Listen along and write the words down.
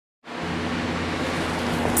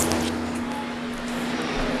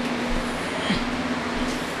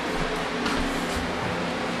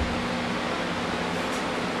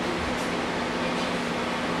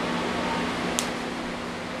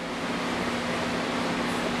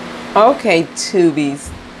Okay, tubies.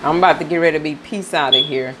 I'm about to get ready to be peace out of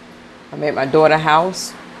here. I'm at my daughter's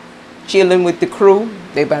house, chilling with the crew.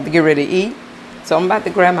 They about to get ready to eat. So I'm about to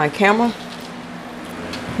grab my camera,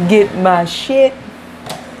 get my shit,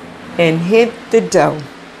 and hit the dough.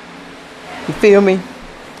 You feel me?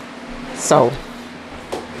 So,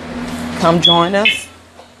 come join us.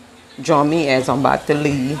 Join me as I'm about to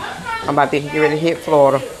leave. I'm about to get ready to hit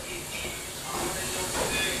Florida.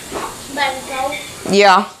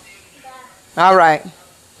 Yeah. All right.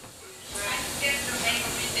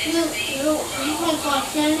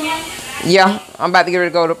 Yeah, I'm about to get ready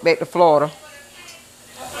to go back to Florida.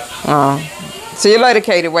 See you later,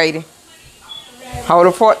 Katie Wadey. Hold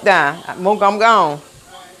the fort down. I'm gone.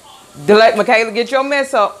 Let Michaela get your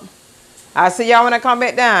mess up. I'll see y'all when I come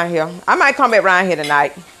back down here. I might come back around here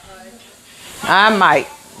tonight. I might.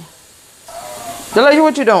 Delaney,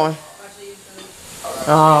 what you doing?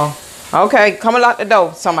 Oh, okay. Come and lock the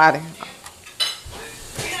door, somebody.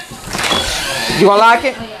 You gonna lock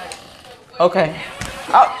it? Okay.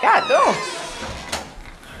 Oh, God, damn.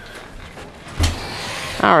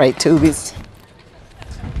 All right, tubies.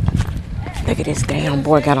 Look at this damn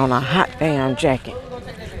boy got on a hot damn jacket.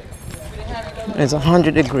 It's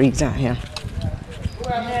 100 degrees out here.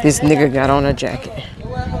 This nigga got on a jacket.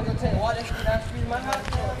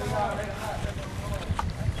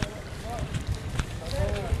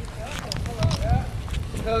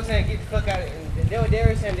 Saying get the fuck out of it. They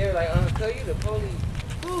were saying, they were like, tell you the police.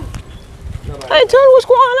 Hey, tell me what's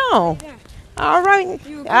going on. Yeah. All right.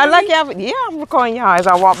 I like y'all. Yeah, I'm recording y'all as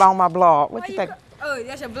I walk by on my blog. What you think? Oh,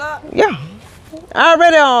 that's your blog? Yeah. I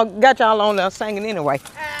already got y'all on there singing anyway.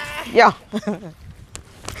 Yeah.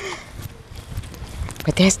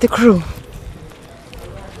 But that's the crew.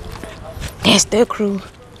 That's the crew.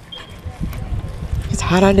 It's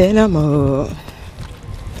hotter than a mug.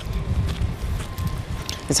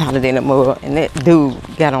 It's hotter than a mug. And that dude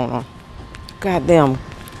got on a goddamn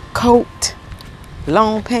coat,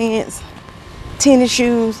 long pants, tennis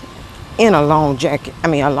shoes, and a long jacket. I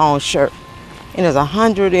mean, a long shirt. And it's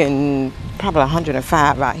 100 and probably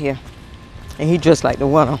 105 out here. And he just like the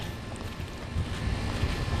winter.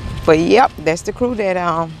 But yep, that's the crew that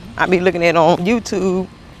I be looking at on YouTube.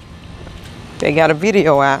 They got a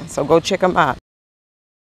video out, so go check them out.